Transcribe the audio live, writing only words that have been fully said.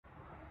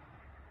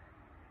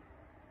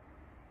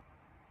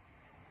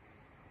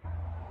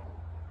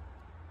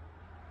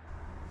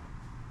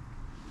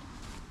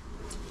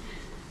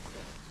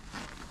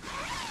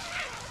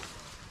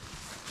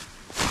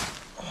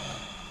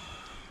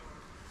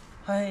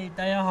嗨，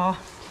大家好，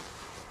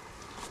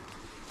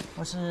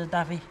我是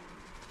大飞。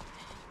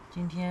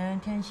今天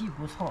天气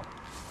不错，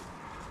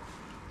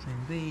准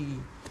备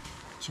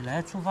起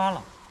来出发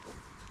了。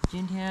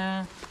今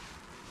天，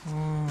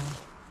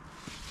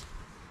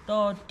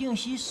到定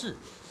西市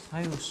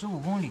还有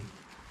15公里，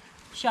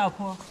下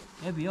坡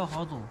也比较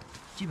好走。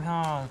基本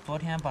上昨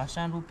天把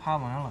山都爬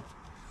完了。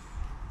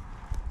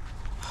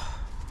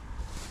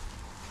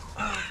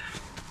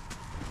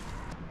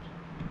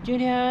今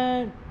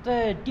天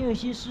在定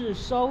西市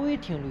稍微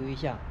停留一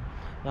下，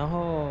然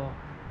后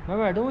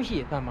买东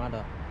西干嘛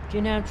的。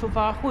今天出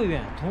发会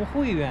远，从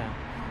会远，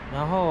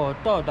然后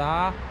到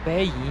达白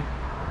银。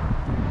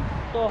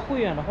到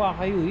会远的话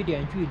还有一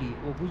点距离，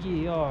我估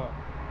计要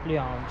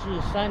2至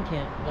3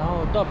天。然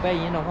后到白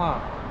银的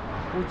话，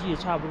估计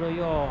差不多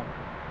要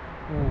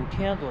5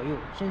天左右，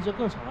甚至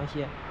更长一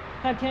些。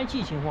看天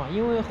气情况，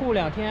因为后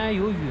2天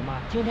有雨嘛，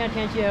今天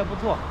天气还不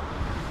错，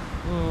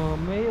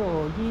没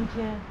有阴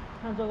天。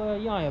看这个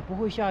样也不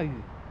会下雨。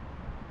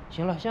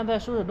行了，现在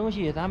收拾东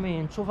西，咱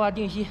们出发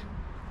定西，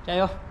加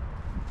油！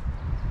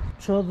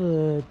车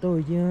子都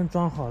已经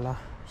装好了，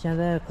现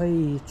在可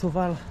以出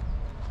发了。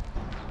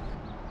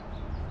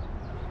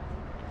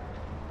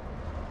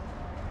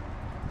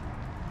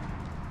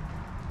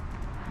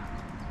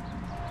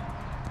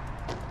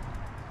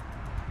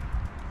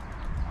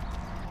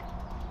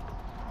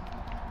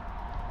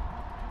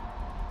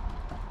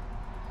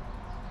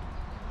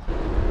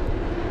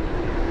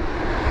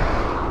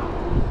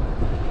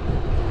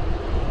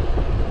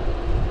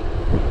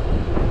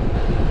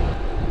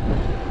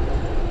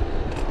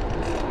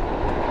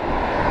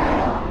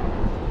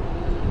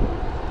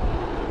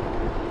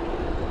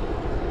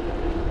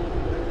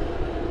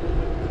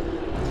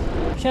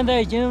现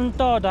在已经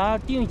到达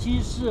定西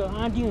市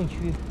安定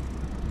区。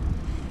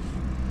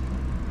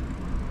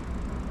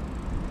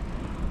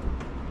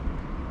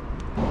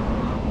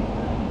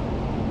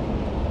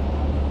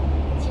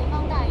前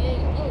方大约有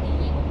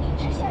6.1公里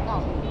直行道。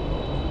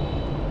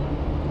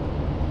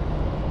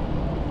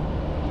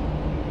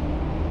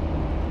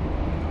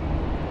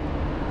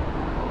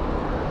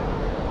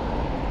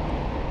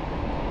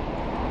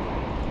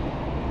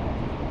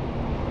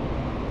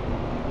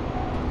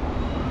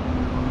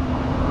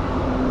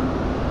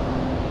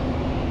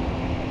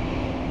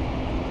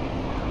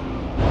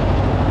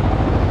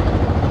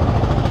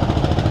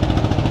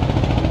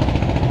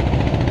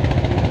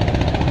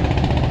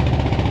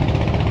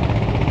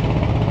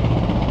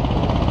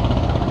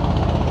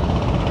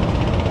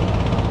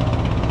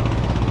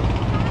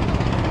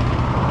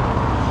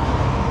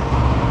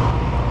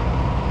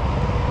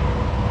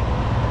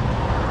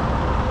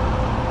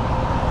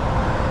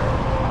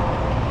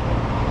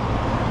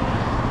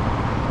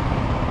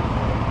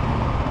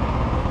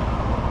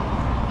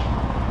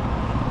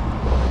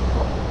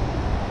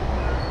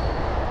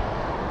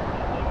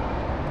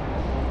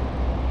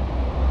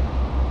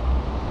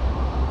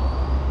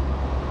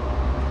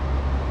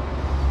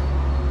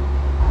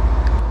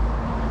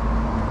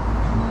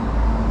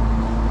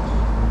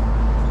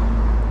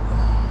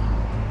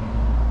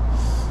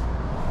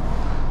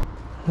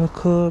要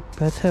颗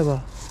白菜吧，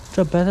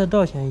这白菜多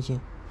少钱一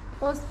斤？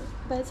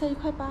白菜1.8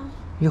块。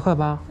1.8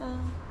块。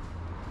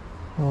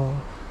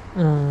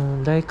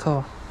来一颗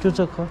吧，就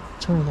这颗，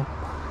称一下。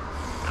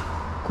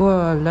给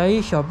我来一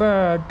小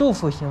瓣豆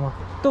腐行吗？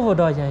豆腐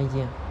多少钱一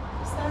斤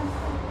？3块。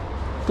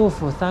豆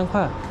腐3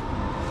块，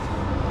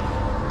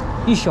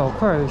一小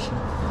块就行。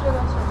这个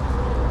小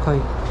块。可以。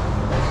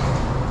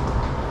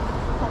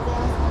好的呀。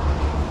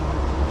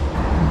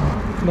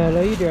买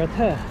了一点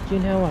菜，今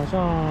天晚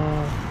上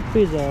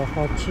备着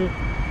好吃。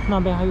那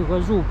边还有个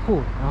肉铺，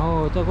然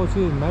后再过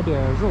去买点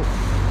肉，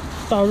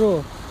大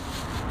肉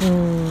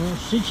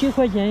，17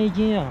块钱一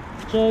斤啊，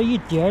这一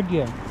点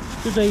点，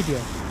就这一点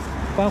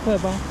，8.8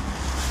块。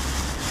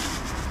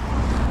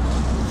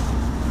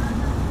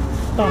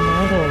大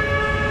馒头，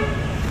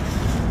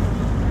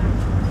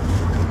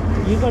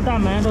一个大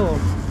馒头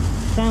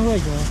3块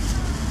钱，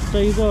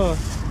这一个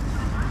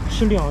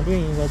吃2顿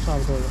应该差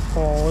不多了，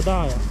好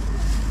大呀！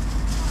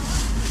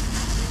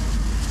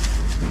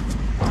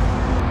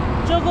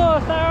这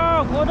个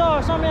322国道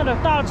上面的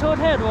大车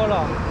太多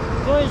了，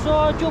所以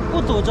说就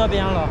不走这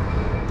边了。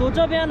走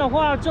这边的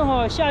话，正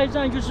好下一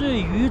站就是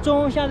榆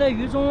中，现在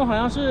榆中好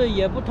像是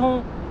也不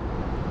通，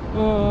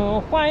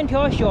换一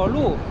条小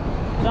路，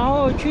然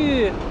后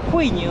去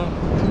会宁。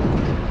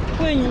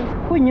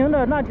会宁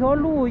的那条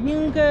路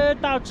应该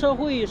大车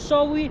会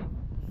稍微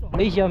少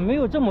一些，没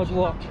有这么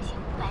多。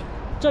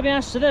这边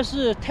实在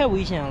是太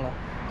危险了，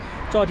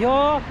找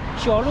条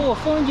小路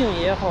风景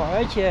也好，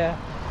而且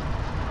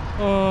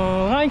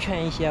安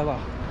全一些吧。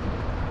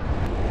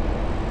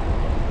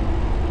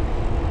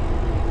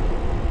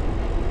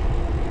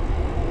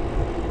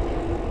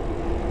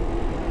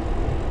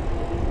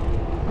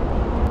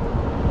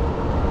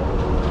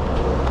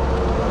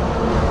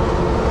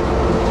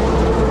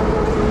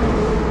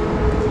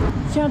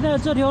现在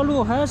这条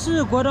路还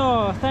是国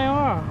道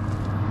312，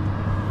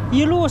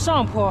一路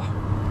上坡，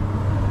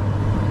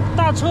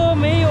大车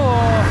没有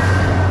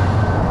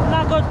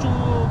那个主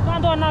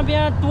干道那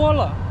边多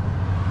了，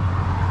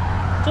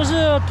这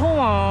是通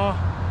往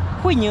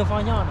会宁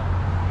方向的。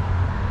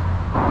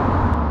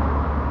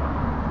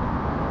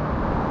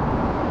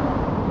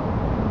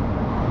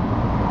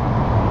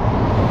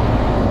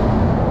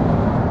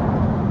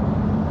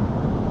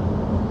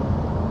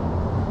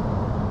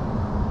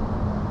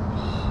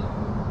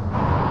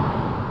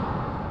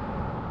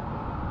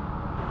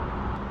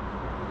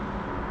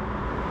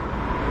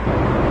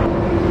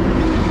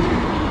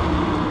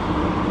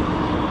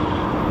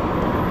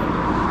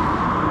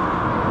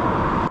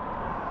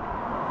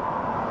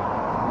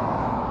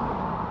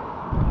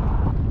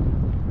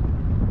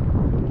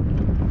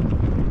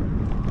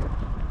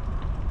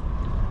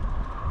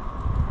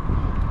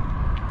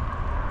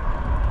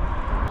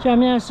下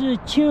面是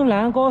青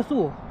兰高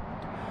速，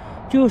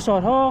就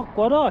少条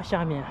国道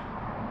下面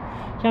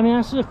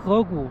是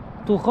河谷，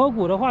走河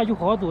谷的话就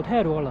好走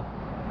太多了。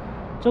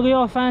这个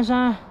要翻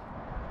山，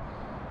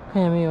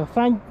看见没有？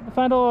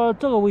翻到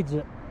这个位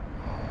置，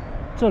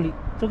这里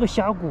这个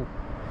峡谷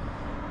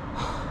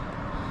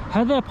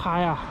还在爬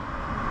呀。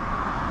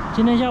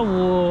今天下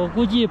午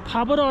估计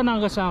爬不到那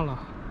个山了。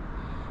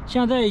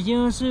现在已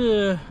经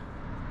是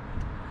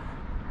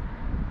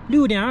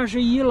6点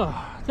21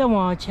了。再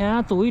往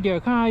前走一点，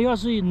看看要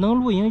是能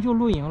露营就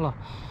露营了。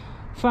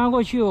翻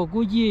过去我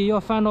估计要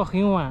翻到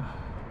很晚，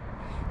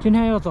今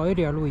天要早一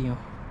点露营。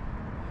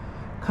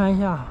看一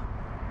下，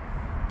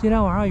今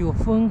天晚上有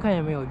风，看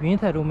见没有？云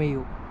彩都没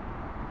有。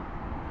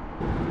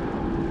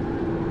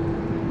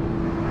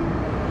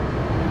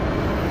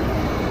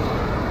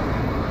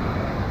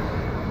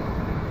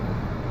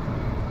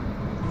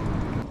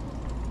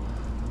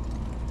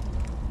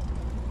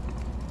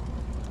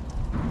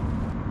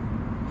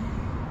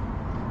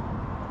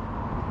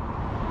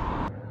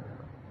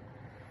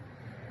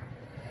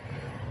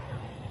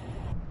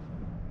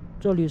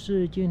这里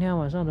是今天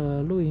晚上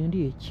的露营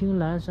地，青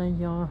兰山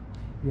乡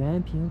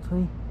原平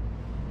村。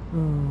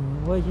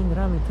我已经给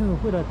他们村委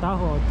会的打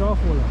好招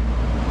呼了。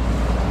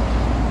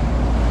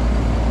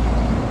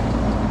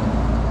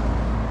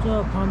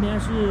这旁边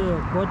是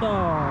国道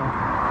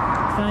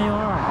312，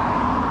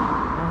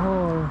然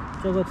后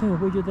这个村委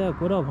会就在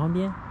国道旁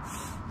边。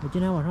我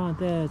今天晚上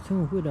在村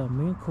委会的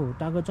门口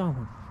搭个帐篷，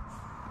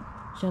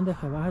现在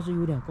海拔还是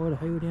有点高的，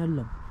还有点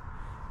冷，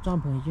帐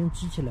篷已经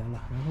支起来了，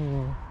然后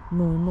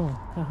弄一弄，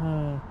看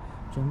看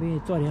准备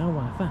做点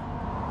晚饭。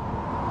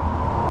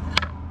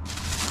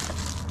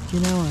今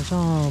天晚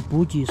上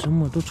补给什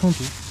么都充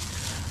足。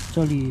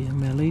这里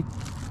买了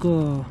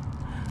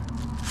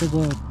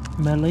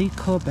一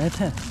颗白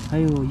菜，还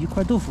有一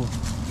块豆腐。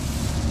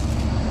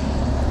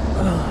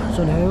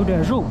这里还有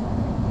点肉，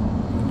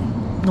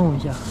弄一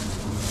下。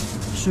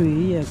水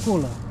也够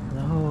了，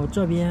然后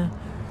这边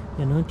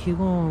也能提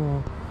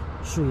供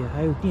水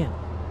还有电，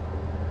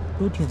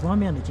都挺方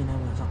便的。今天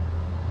晚上，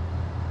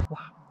哇，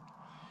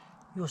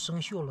又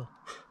生锈了，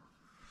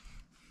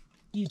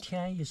一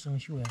天一生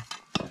锈呀！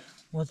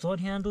我昨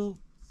天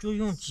就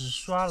用纸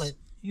刷了，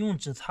用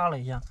纸擦了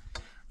一下，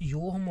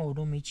油嘛我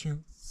都没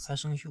清，还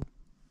生锈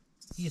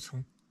一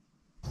层。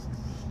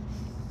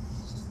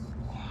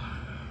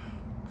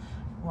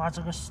哇，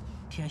这个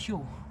铁锈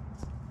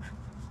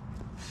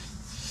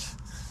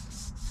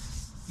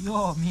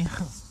要命！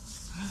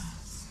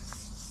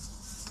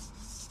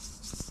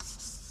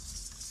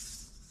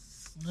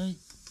那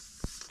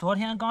昨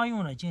天刚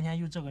用的，今天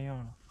就这个样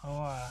了，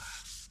哇！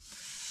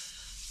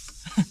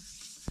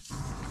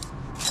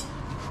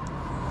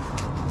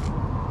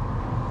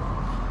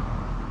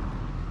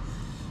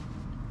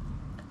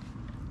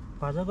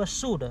把这个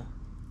瘦的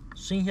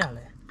伸下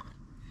来，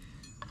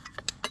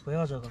不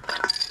要这个，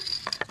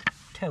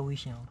太危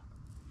险了。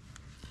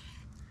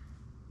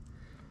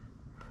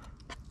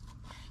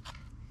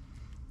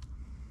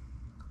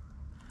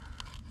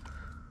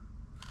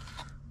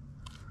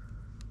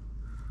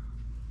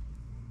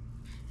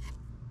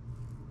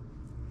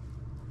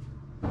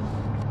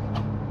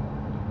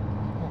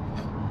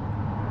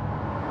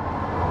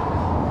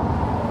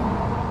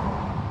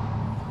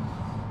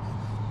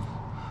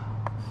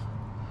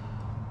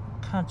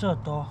看这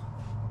刀，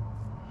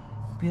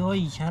比我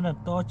以前的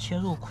刀切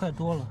肉快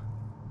多了。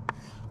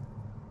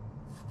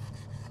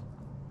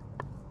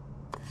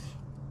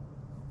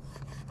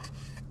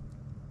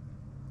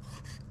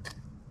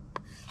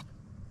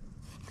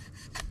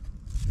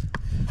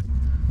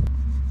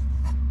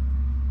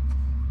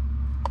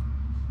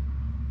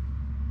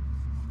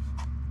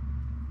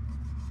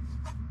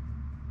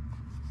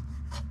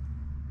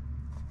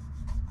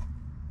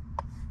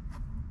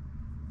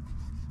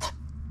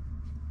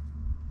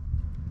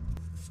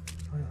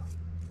哎呀，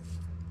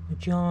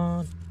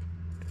姜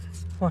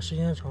放时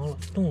间长了，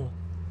冻了，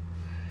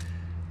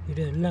有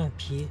点烂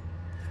皮。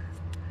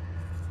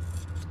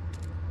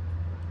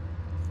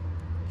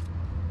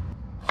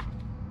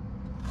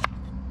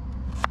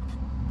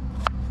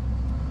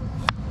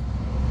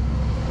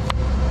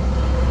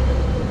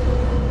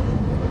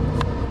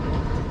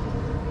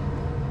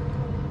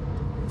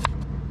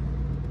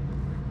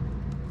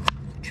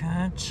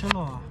全吃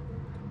了，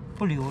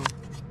不留了，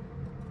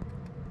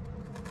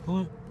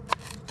都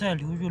再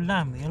留就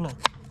烂没了。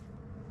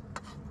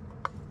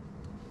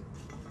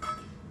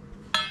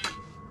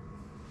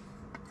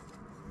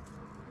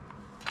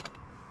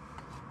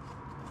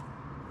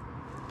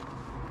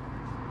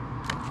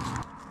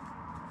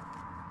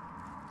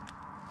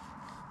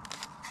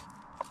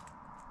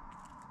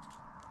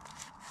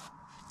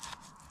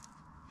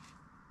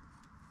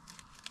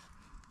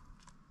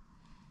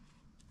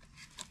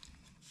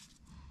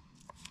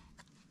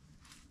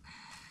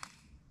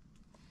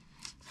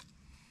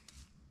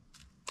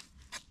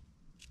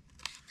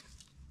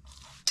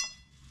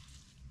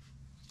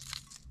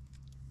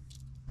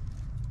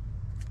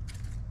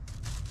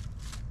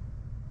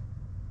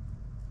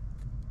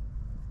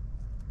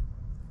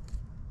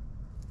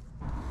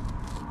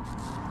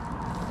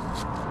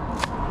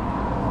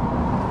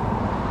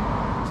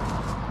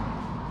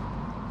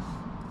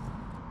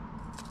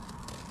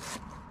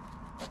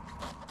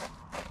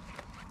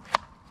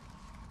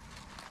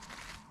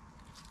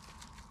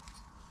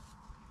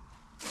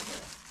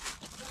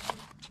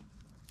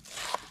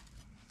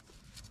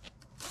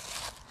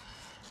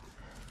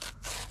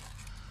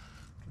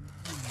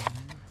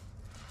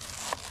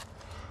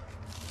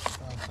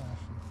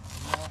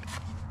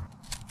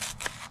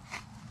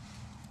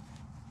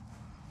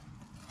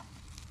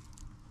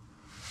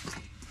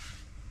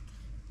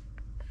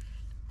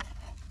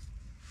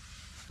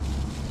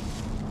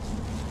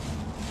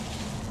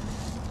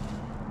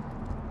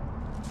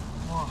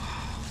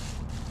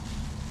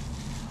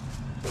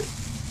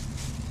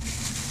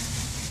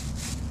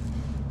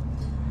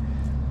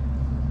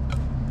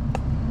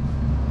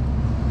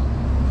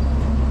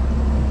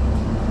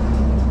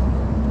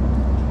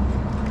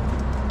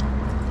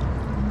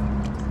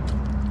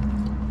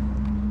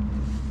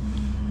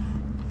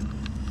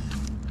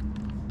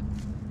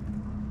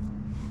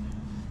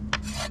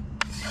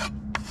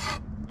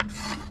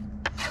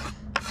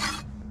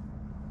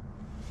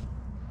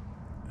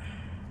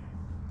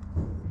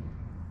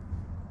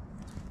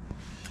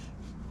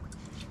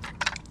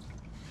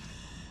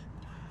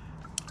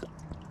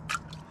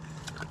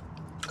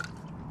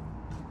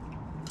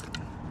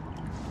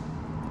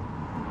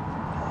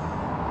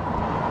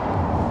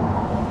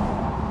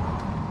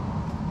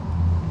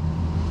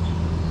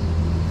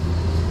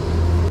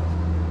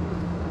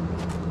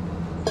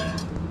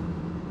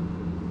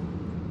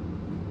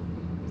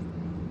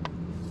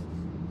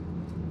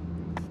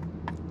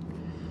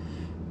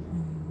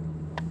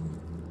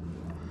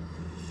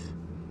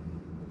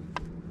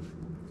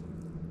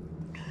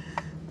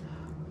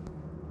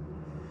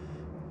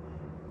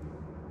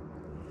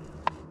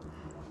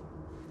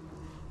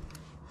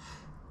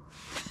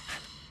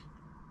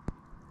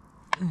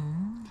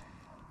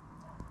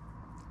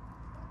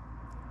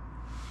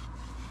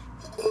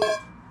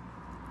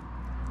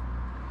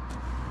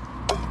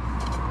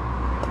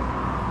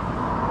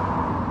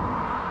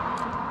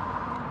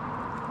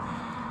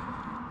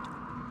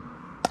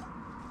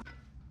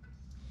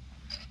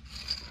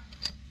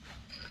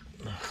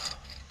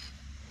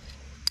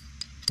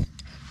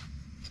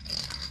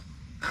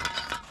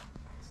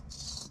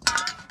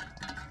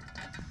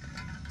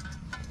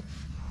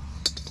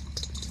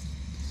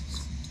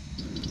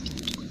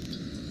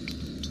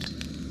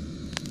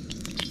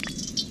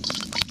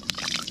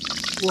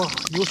哇，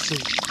有水。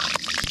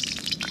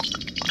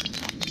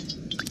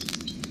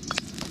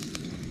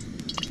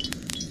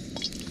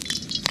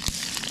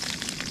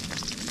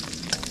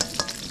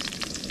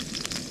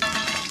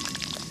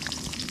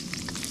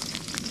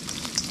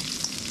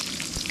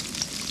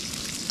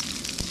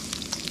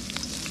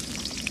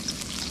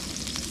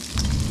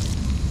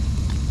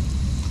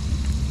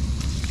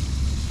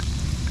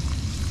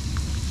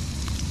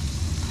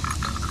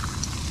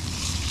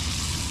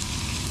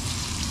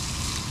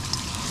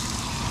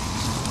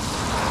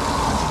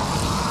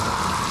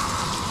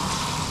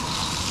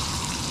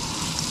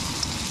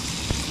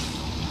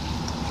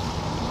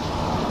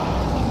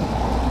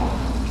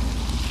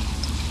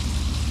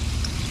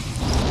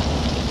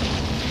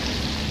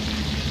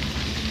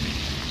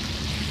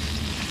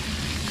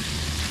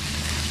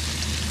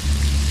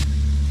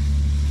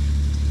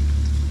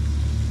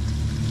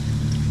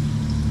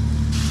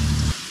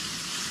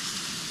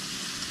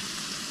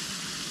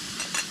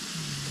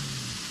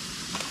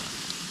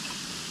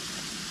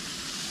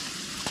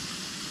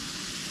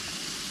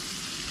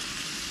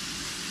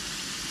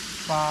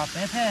把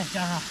白菜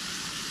加上，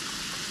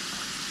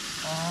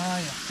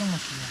哎呀，这么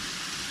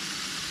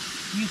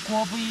稀，一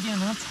锅不一定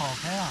能炒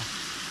开啊。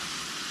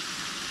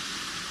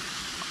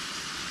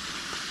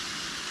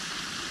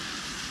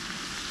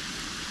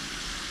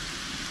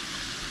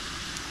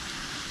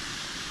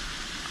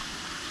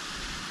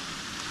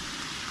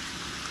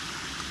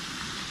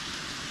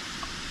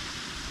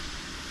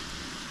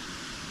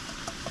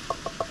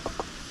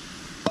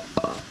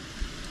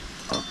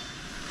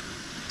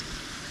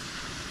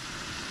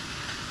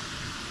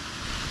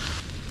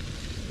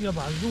要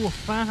把肉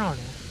翻上来，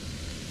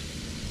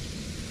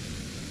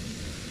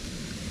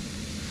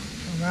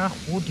要不然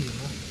糊底了。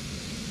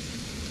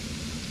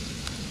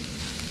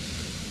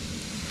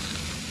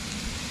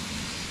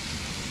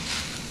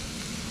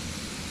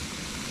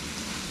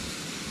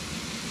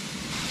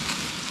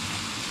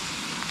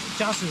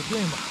加水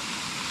炖吧，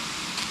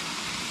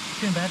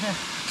炖白菜。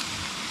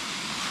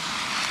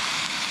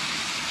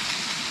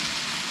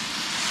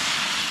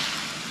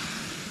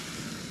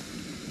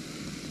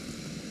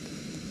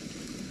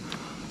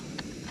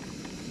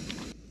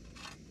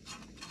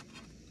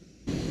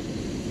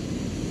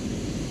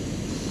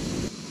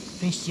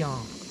真香，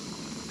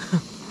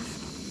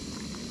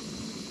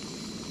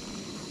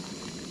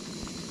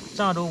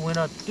这样都闻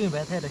到炖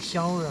白菜的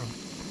香味了。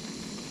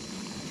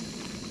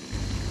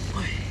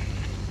哎，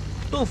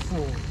豆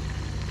腐，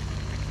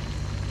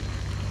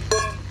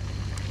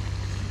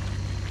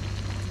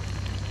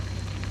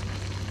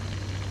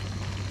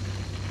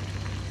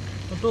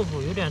这豆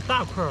腐有点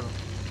大块了，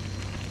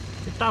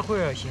这大块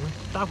也行，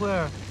大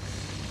块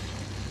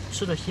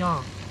吃的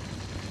香。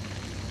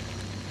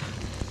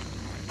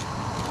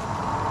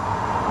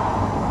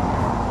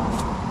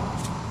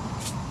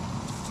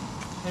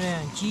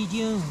鸡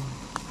精、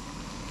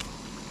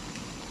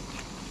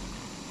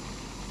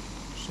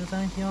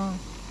13香，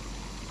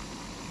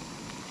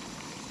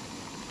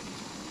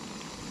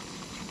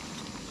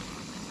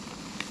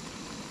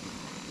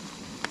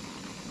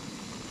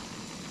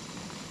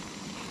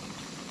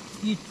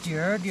一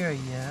点点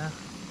盐，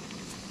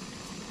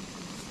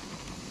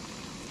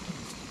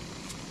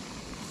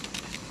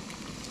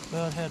不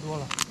要太多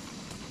了，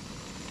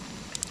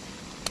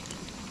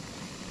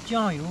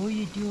酱油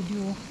一丢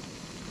丢。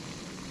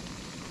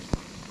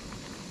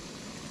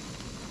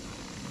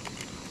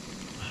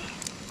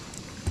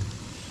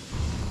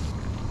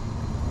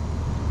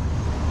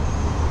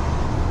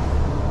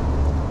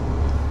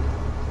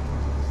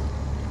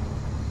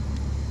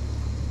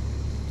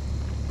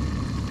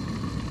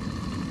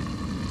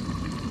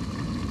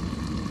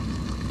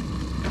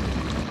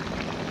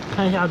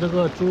看一下这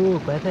个猪肉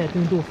白菜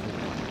炖豆腐，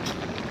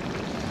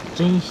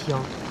真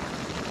香！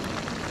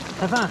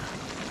开饭。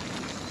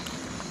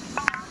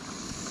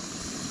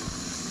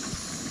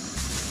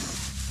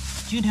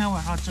今天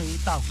晚上这一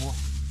大锅，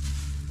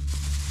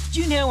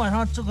今天晚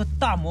上这个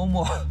大馍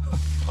馍，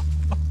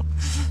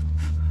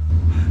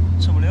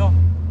吃不了，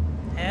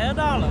太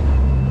大了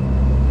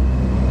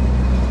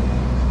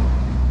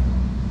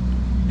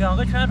，2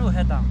个拳头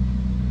还大，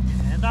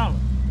太大了。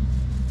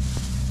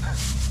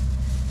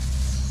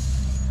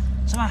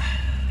吃吧，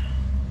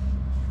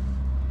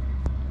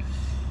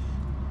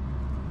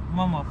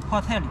馍馍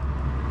泡菜里。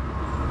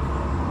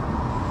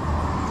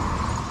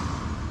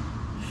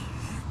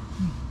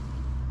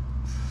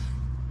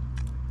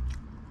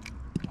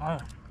哎，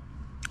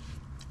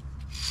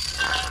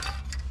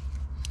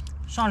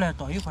上来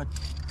倒一块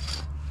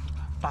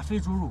大肥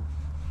猪肉，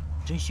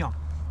真香，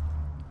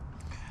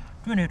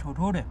炖的透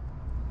透的。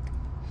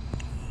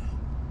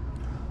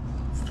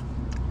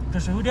这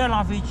是有点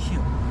浪费气。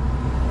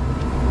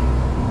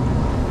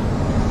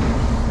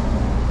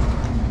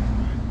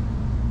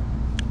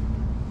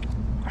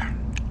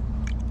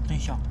真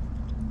香。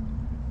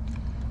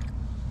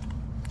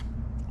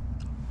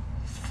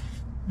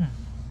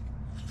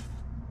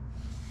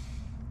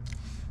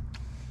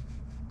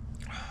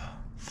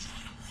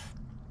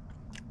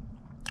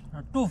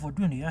豆腐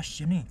炖的也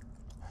细嫩。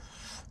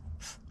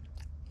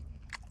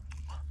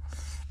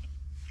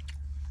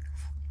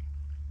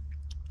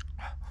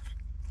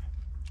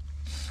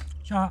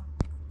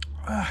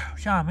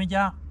像俺们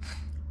家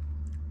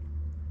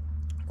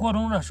过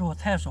冬的时候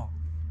菜少，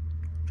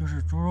就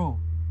是猪肉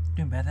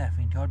炖白菜，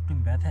粉条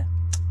炖白菜，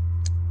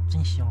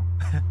真香。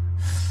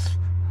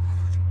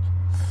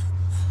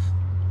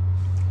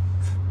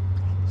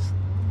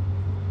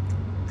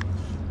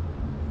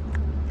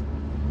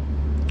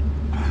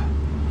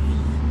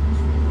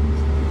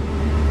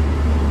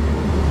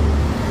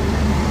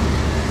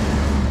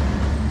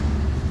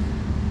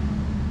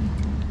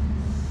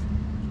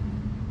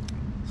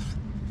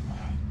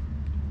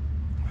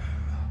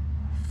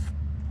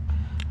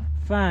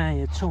饭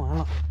也吃完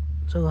了，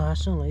这个还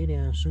剩了一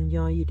点生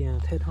姜，一点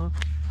菜汤。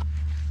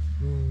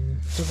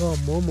这个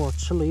馍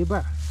吃了一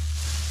半，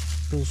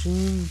本身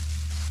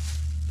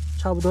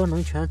差不多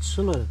能全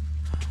吃了的。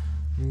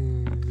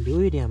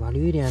留一点吧，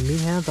留一点，明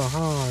天早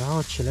上然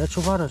后起来出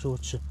发的时候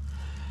吃。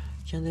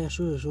现在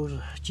收拾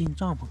进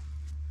帐篷。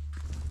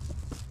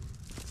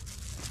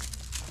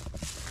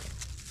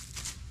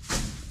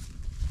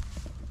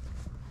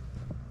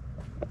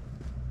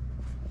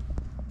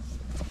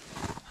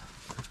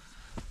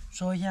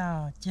说一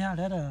下接下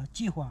来的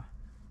计划。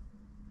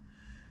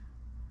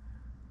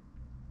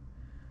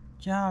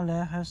接下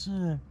来还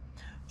是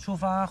出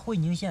发会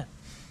宁县，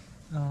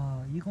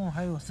一共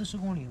还有40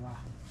公里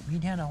吧。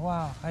明天的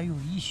话还有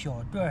一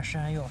小段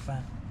山要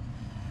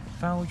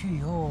翻过去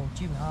以后，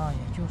基本上也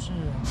就是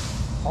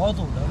好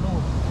走的路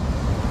了。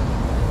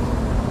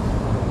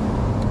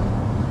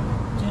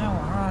今天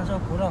晚上这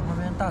国道旁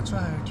边大车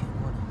还是挺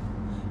多的，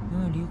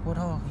因为离国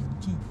道很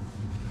近，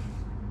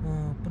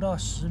不到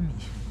10米。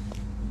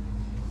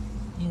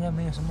应该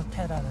没有什么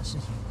太大的事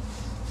情。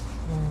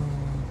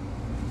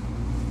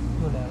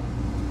又来了。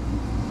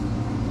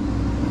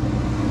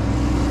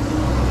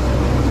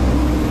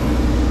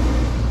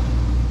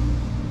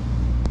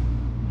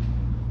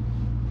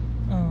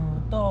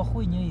到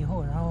会宁以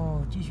后，然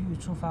后继续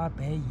出发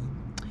白银，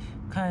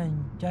看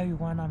嘉峪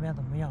关那边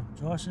怎么样，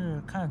主要是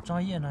看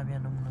张掖那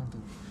边能不能走。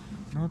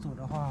能走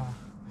的话，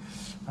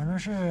反正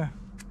是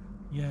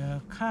也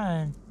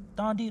看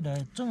当地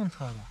的政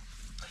策吧。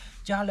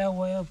接下来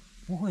我也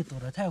不会走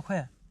得太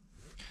快，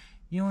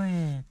因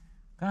为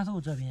甘肃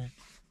这边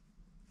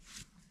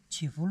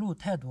起伏路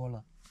太多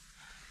了，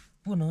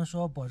不能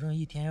说保证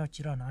一天要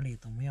骑到哪里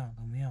怎么样，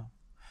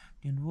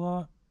顶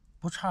多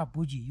不差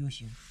补给就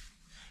行，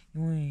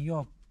因为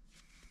要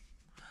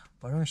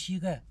保证膝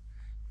盖。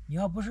你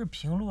要不是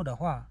平路的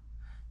话，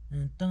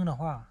蹬的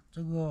话，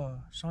这个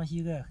伤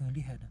膝盖很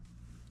厉害的。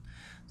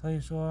所以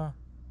说，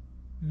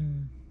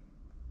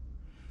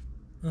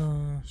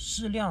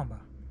适量吧，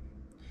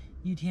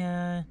一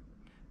天。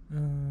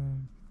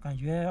感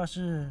觉要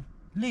是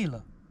累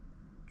了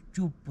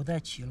就不再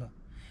骑了，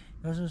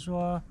要是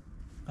说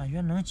感觉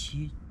能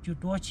骑就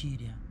多骑一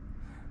点。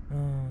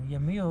也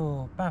没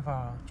有办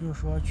法就是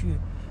说去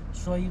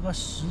说一个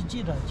实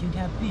际的今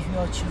天必须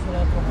要骑出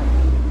来多少，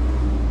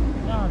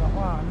这样的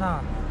话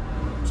那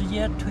直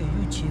接腿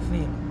就骑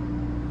废了。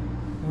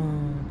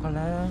看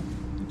来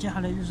接下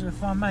来就是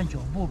放慢脚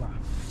步吧，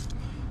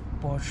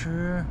保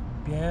持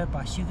别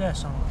把膝盖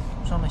伤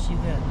了膝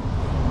盖，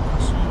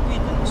是一辈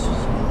子的事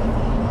情。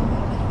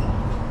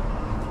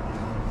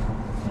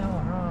今天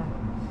晚上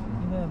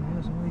应该没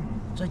有什么雨，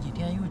这几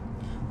天又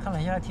看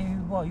了一下天气预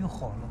报又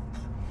好了，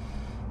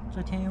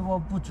这天气预报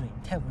不准，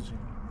太不准了。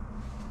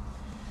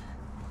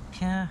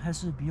天还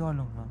是比较冷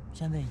了，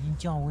现在已经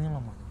降温了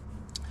嘛。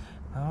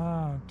好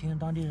像听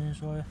当地人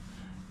说，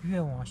越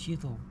往西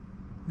走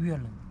越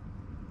冷，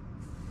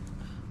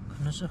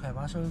可能是海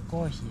拔稍微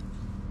高一些，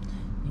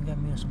应该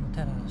没有什么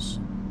太大的事。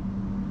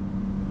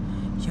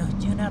行，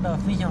今天的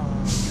分享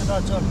就到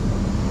这里。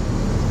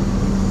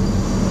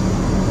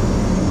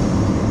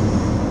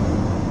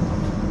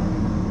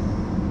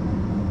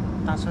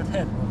大车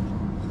太多了。